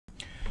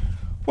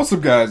What's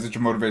up, guys? It's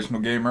your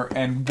Motivational Gamer,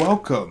 and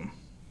welcome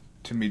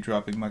to me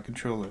dropping my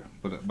controller.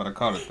 But I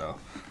caught it though.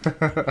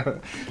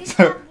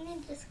 So,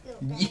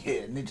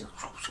 yeah, ninja.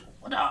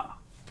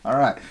 All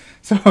right.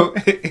 So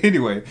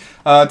anyway,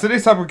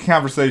 today's topic of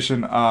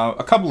conversation,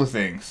 a couple of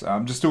things.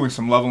 I'm just doing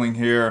some leveling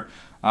here.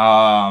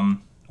 Well,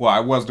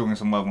 I was doing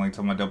some leveling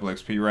until my double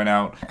XP ran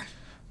out,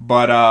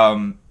 but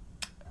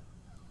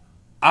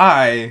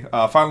I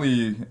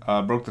finally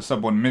broke the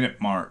sub 1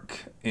 minute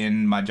mark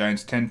in my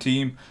Giants 10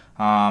 team,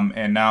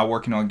 and now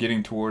working on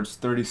getting towards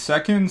 30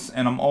 seconds,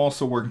 and I'm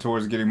also working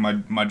towards getting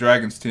my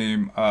Dragons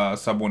team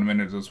sub 1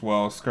 minute as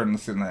well. It's currently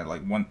sitting at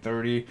like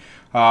 130,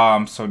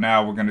 so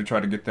now we're going to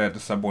try to get that to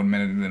sub 1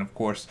 minute, and then of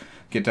course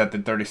get that to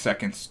 30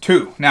 seconds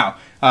too. Now,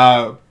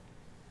 I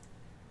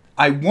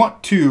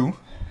want to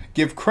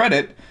give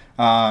credit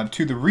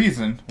to the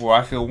reason, or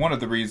I feel one of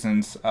the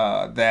reasons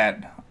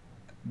that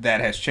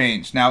has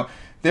changed. Now,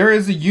 there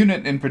is a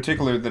unit in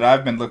particular that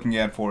I've been looking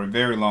at for a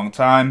very long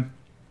time,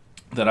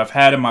 that I've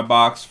had in my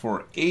box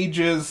for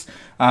ages,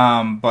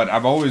 but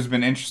I've always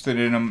been interested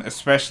in them,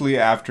 especially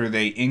after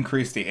they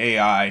increased the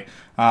AI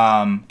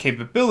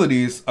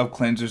capabilities of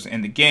cleansers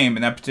in the game,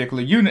 and that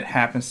particular unit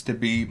happens to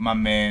be my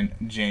man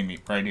Jamie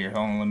right here.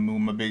 Hold on, let me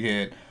move my big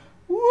head.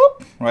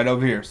 Whoop, right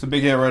over here. It's a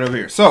big head right over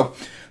here. So,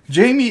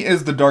 Jamie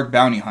is the Dark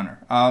Bounty Hunter.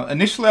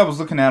 Initially, I was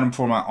looking at him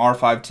for my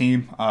R5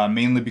 team,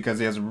 mainly because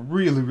he has a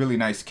really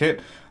nice kit.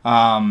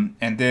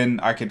 And then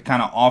I could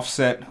kind of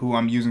offset who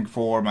I'm using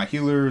for my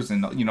healers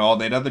and, you know, all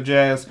that other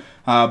jazz.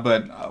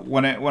 But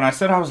when I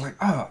said, I was like,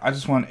 oh, I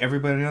just want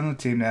everybody on the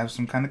team to have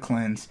some kind of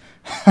cleanse,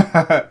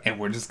 and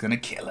we're just gonna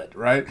kill it,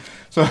 right?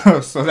 So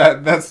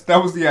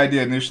that was the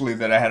idea initially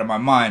that I had in my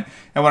mind.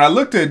 And when I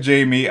looked at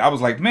Jamie, I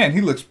was like, man,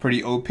 he looks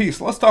pretty OP.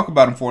 So let's talk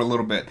about him for a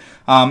little bit.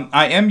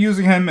 I am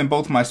using him in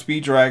both my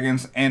Speed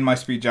Dragons and my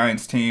Speed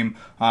Giants team,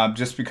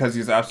 just because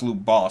he's an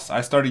absolute boss.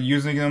 I started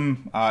using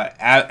him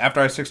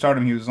after I 6-starred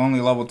him. He was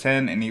only level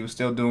 10, and he was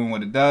still doing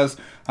what it does.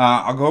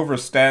 I'll go over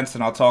his stats,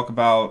 and I'll talk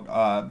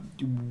about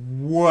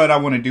what I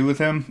want to do with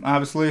him,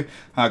 obviously,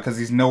 because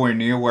he's nowhere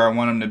near where I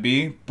want him to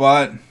be,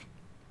 but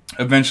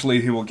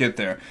eventually he will get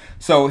there.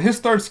 So his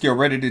third skill,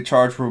 Ready to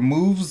Charge,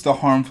 removes the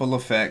harmful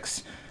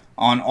effects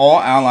on all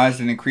allies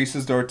and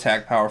increases their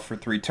attack power for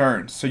 3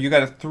 turns. So you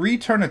got a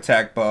 3-turn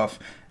attack buff.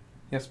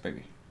 Yes,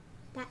 baby.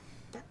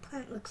 That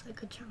plant looks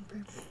like a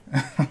jumper.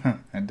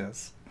 It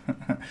does.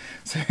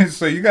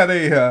 So you got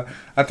a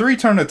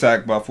 3-turn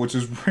attack buff, which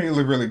is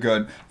really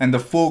good, and the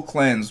full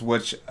cleanse,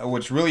 which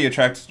really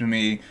attracted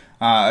me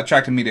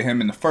to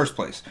him in the first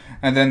place.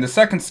 And then the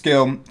second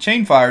skill,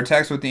 Chain Fire,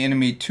 attacks with the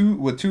enemy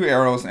with 2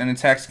 arrows and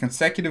attacks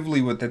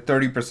consecutively with a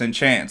 30%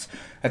 chance.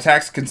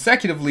 Attacks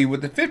consecutively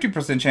with a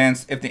 50%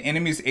 chance if the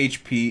enemy's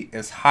HP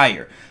is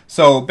higher.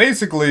 So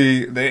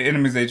basically, the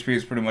enemy's HP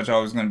is pretty much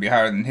always going to be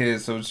higher than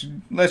his. So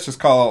let's just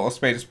call a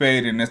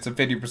spade, and it's a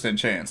 50%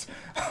 chance.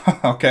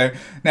 Okay.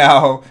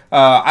 Now,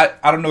 I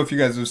don't know if you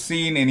guys have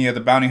seen any of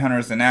the bounty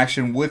hunters in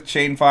action with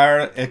Chain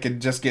Fire. It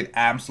could just get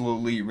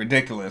absolutely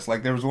ridiculous.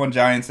 Like, there was one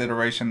Giants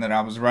iteration that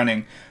I was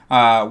running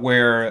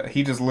where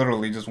he just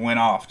literally just went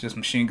off, just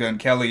machine gun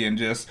Kelly, and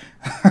just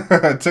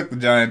took the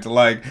Giant to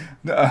like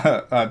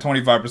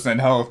 25%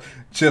 health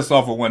just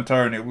off of 1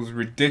 turn. It was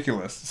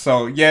ridiculous.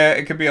 So yeah,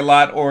 it could be a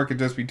lot, or it could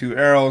just be 2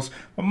 arrows,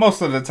 but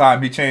most of the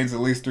time he chains at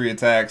least 3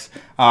 attacks,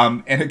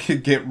 and it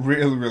could get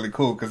really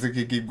cool because it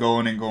could keep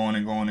going and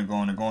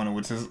going,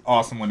 which is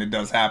awesome when it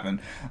does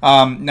happen.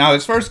 Now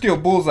his first skill,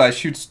 Bullseye,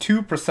 shoots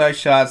 2 precise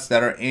shots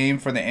that are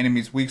aimed for the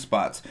enemy's weak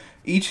spots.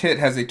 Each hit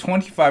has a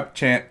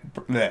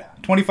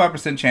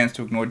 25% chance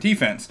to ignore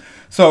defense.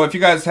 So if you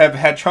guys have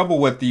had trouble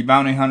with the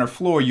Bounty Hunter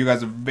floor, you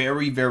guys are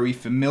very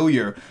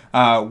familiar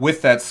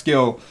with that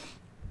skill.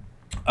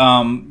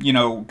 You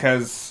know,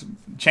 because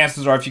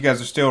chances are, if you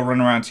guys are still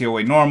running around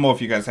TOA normal,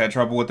 if you guys had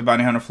trouble with the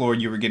Bounty Hunter floor,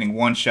 you were getting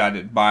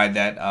one-shotted by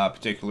that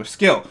particular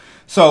skill.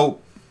 So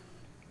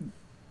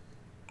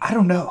I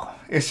don't know.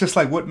 It's just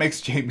like, what makes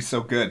Jamie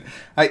so good?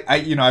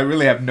 I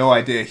really have no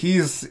idea.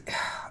 He's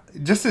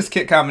just this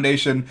kit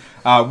combination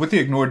with the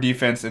ignore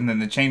defense and then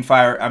the chain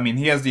fire. I mean,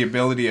 he has the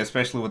ability,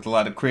 especially with a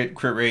lot of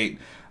crit rate,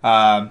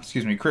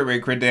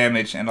 crit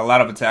damage, and a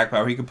lot of attack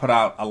power. He could put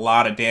out a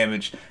lot of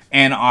damage,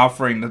 and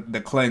offering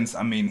the cleanse,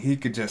 I mean, he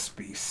could just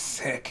be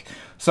sick.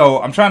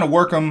 So I'm trying to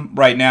work him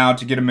right now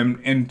to get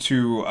him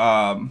into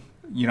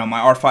you know, my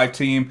R5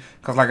 team,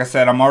 because like I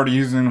said, I'm already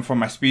using him for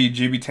my speed,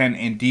 GB10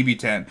 and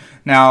DB10.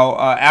 Now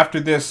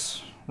after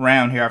this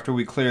round here, after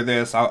we clear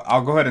this,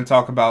 I'll go ahead and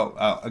talk about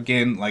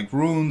again, like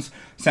runes,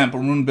 sample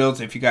rune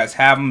builds. If you guys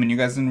have them and you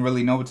guys didn't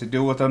really know what to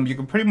do with them, you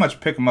can pretty much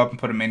pick them up and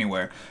put them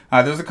anywhere.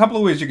 There's a couple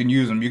of ways you can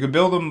use them. You can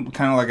build them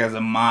kind of like as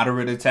a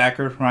moderate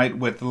attacker, right,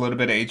 with a little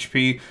bit of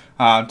HP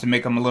to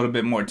make them a little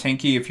bit more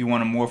tanky if you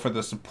want them more for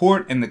the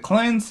support and the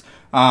cleanse,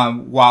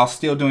 while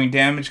still doing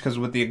damage, because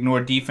with the ignore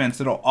defense,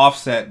 it'll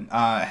offset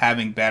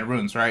having bad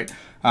runes, right?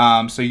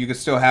 So you can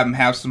still have them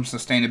have some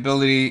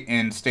sustainability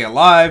and stay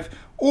alive.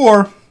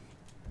 Or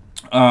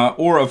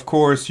Or, of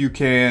course, you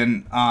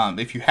can,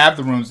 if you have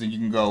the runes, then you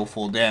can go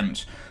full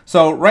damage.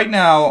 So, right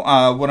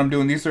now, what I'm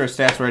doing, these are his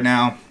stats right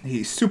now.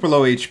 He's super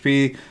low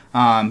HP.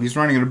 He's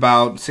running at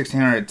about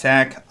 1600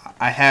 attack.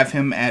 I have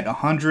him at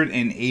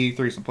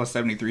 183, so plus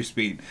 73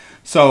 speed.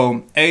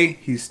 So,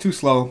 he's too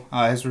slow.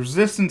 His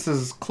resistance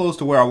is close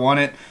to where I want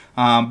it.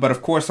 But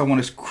of course I want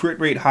his crit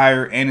rate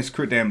higher and his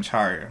crit damage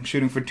higher. I'm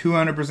shooting for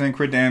 200%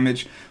 crit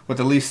damage with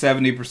at least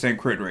 70%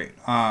 crit rate.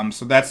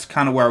 So that's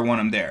kind of where I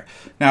want him there.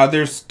 Now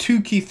there's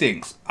two key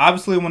things.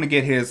 Obviously I want to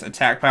get his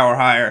attack power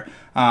higher.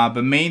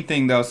 But main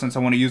thing though, since I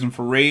want to use him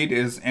for raid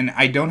is, and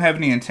I don't have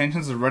any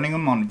intentions of running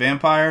him on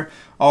Vampire,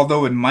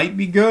 although it might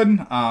be good.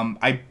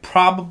 I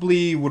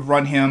probably would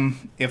run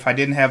him, if I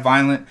didn't have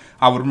Violent,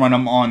 I would run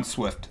him on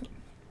Swift.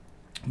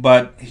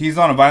 But he's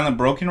on a Violent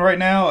Broken right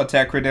now,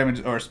 attack crit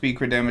damage or speed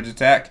crit damage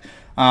attack.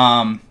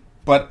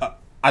 But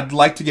I'd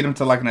like to get him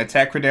to like an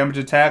attack crit damage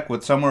attack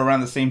with somewhere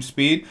around the same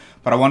speed.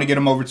 But I want to get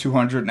him over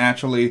 200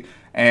 naturally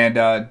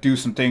and do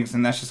some things,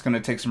 and that's just going to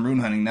take some rune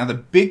hunting. Now the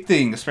big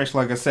thing,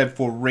 especially like I said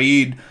for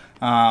raid,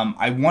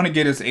 I want to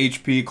get his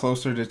HP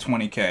closer to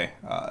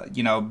 20k.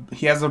 You know,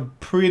 he has a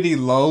pretty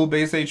low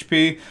base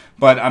HP,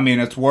 but I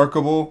mean it's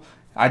workable.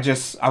 I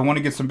want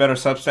to get some better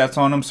substats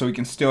on him so he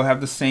can still have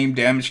the same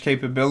damage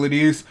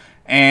capabilities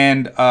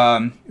and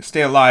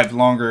stay alive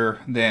longer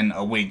than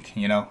a wink,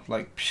 you know,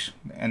 like,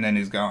 and then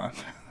he's gone.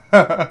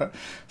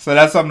 So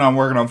that's something I'm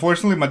working on.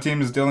 Fortunately, my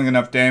team is dealing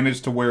enough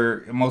damage to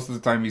where most of the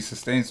time he's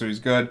sustained, so he's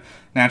good.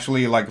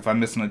 Naturally, like if I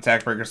miss an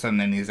attack break or something,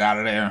 then he's out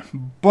of there.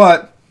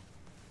 But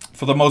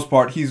for the most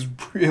part, he's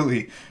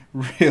really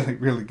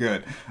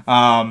good.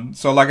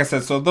 So like I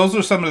said, so those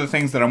are some of the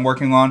things that I'm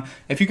working on.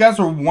 If you guys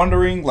are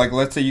wondering, like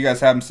let's say you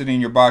guys have him sitting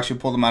in your box, you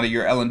pull them out of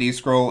your L&D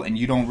scroll and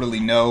you don't really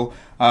know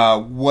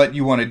what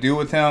you want to do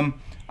with him,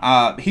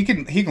 he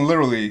can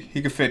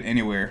fit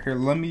anywhere. Here,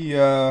 let me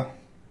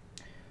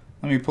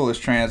pull his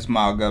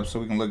transmog up so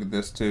we can look at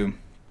this too.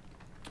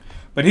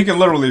 But he can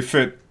literally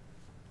fit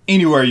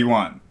anywhere you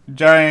want.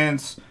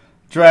 Giants,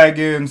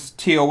 dragons,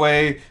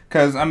 TOA,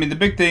 because I mean the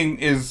big thing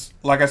is,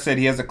 like I said,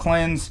 he has a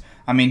cleanse.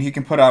 I mean, he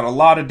can put out a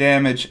lot of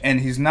damage,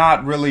 and he's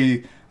not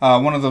really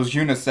one of those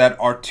units that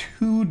are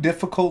too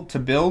difficult to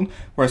build,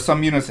 where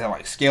some units that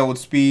like scale with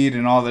speed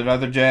and all that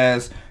other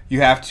jazz,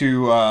 you have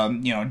to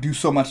you know, do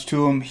so much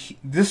to him.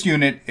 This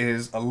unit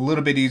is a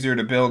little bit easier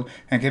to build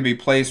and can be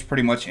placed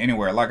pretty much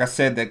anywhere. Like I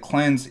said, that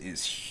cleanse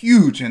is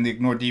huge, and the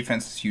ignore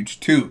defense is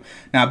huge too.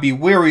 Now be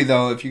wary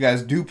though, if you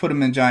guys do put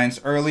him in giants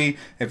early,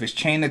 if his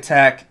chain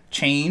attack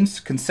chains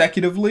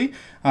consecutively,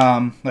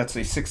 let's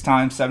say 6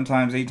 times, 7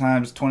 times, 8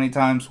 times, 20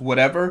 times,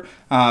 whatever,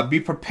 be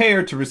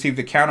prepared to receive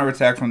the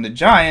counterattack from the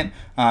giant,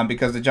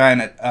 because the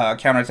giant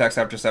counterattacks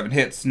after 7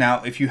 hits.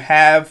 Now if you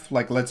have,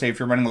 like let's say if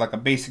you're running like a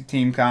basic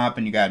team comp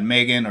and you got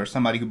Megan or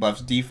somebody who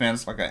buffs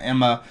defense like a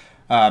Emma,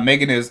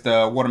 Megan is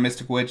the Water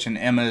Mystic Witch and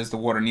Emma is the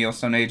Water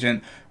Neilstone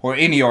Agent,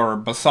 or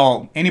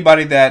Basalt,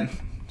 anybody that,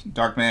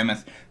 Dark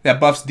Mammoth,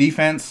 that buffs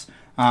defense.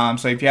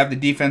 So if you have the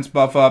defense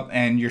buff up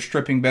and you're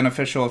stripping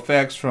beneficial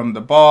effects from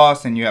the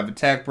boss and you have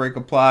attack break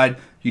applied,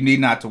 you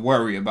need not to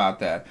worry about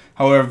that.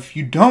 However, if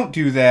you don't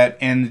do that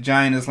and the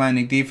giant is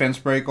landing defense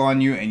break on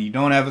you and you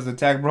don't have his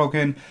attack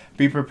broken,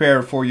 be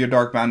prepared for your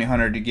Dark Bounty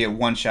Hunter to get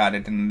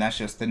one-shotted, and that's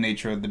just the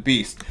nature of the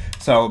beast.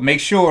 So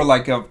make sure,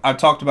 like I've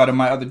talked about in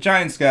my other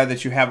Giants guide,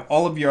 that you have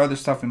all of your other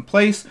stuff in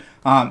place,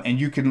 and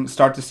you can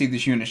start to see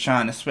this unit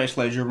shine,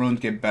 especially as your runes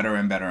get better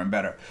and better and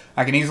better.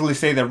 I can easily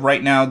say that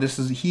right now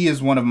he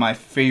is one of my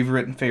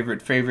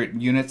favorite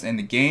units in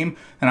the game,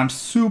 and I'm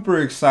super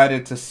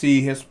excited to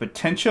see his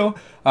potential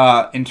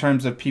in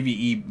terms of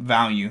PvE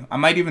value. I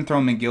might even throw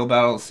him in guild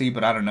battle to see,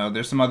 but I don't know.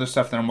 There's some other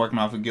stuff that I'm working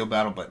on for guild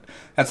battle, but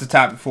that's a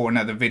topic for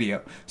another video.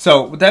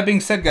 So with that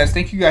being said, guys,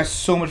 thank you guys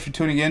so much for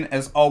tuning in.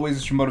 As always,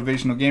 it's your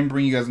motivational game,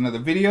 bringing you guys another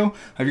video.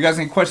 Have you guys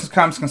any questions,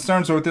 comments,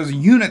 concerns, or if there's a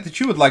unit that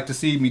you would like to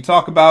see me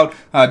talk about,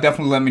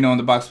 definitely let me know in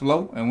the box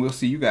below, and we'll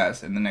see you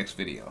guys in the next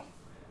video.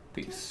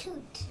 Peace.